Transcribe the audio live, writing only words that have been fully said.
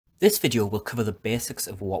This video will cover the basics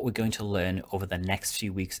of what we're going to learn over the next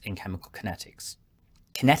few weeks in chemical kinetics.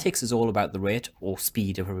 Kinetics is all about the rate or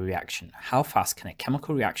speed of a reaction. How fast can a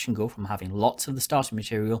chemical reaction go from having lots of the starting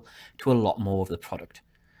material to a lot more of the product?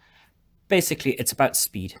 Basically, it's about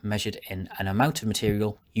speed measured in an amount of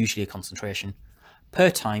material, usually a concentration,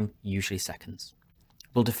 per time, usually seconds.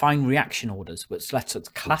 We'll define reaction orders, which lets us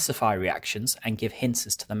classify reactions and give hints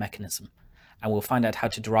as to the mechanism. And we'll find out how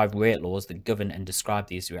to derive rate laws that govern and describe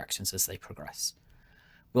these reactions as they progress.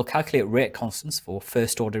 We'll calculate rate constants for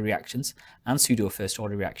first-order reactions and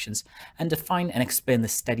pseudo-first-order reactions and define and explain the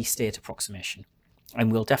steady-state approximation.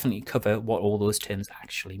 And we'll definitely cover what all those terms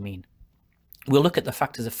actually mean. We'll look at the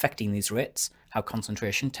factors affecting these rates, how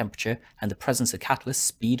concentration, temperature, and the presence of catalysts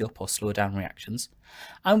speed up or slow down reactions.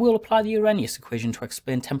 And we'll apply the Arrhenius equation to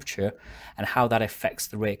explain temperature and how that affects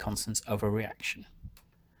the rate constants of a reaction.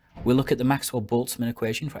 We'll look at the Maxwell-Boltzmann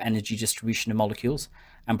equation for energy distribution of molecules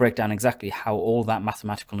and break down exactly how all that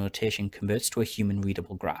mathematical notation converts to a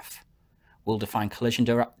human-readable graph. We'll define collision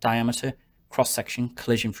diameter, cross-section,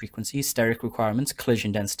 collision frequency, steric requirements,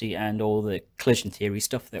 collision density, and all the collision theory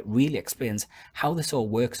stuff that really explains how this all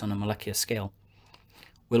works on a molecular scale.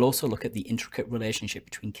 We'll also look at the intricate relationship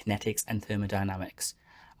between kinetics and thermodynamics,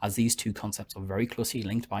 as these two concepts are very closely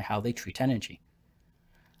linked by how they treat energy.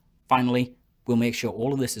 Finally, we'll make sure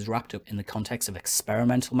all of this is wrapped up in the context of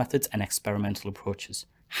experimental methods and experimental approaches.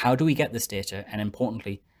 How do we get this data, and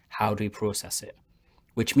importantly, how do we process it?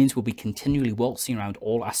 Which means we'll be continually waltzing around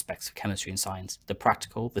all aspects of chemistry and science, the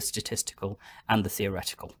practical, the statistical, and the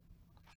theoretical.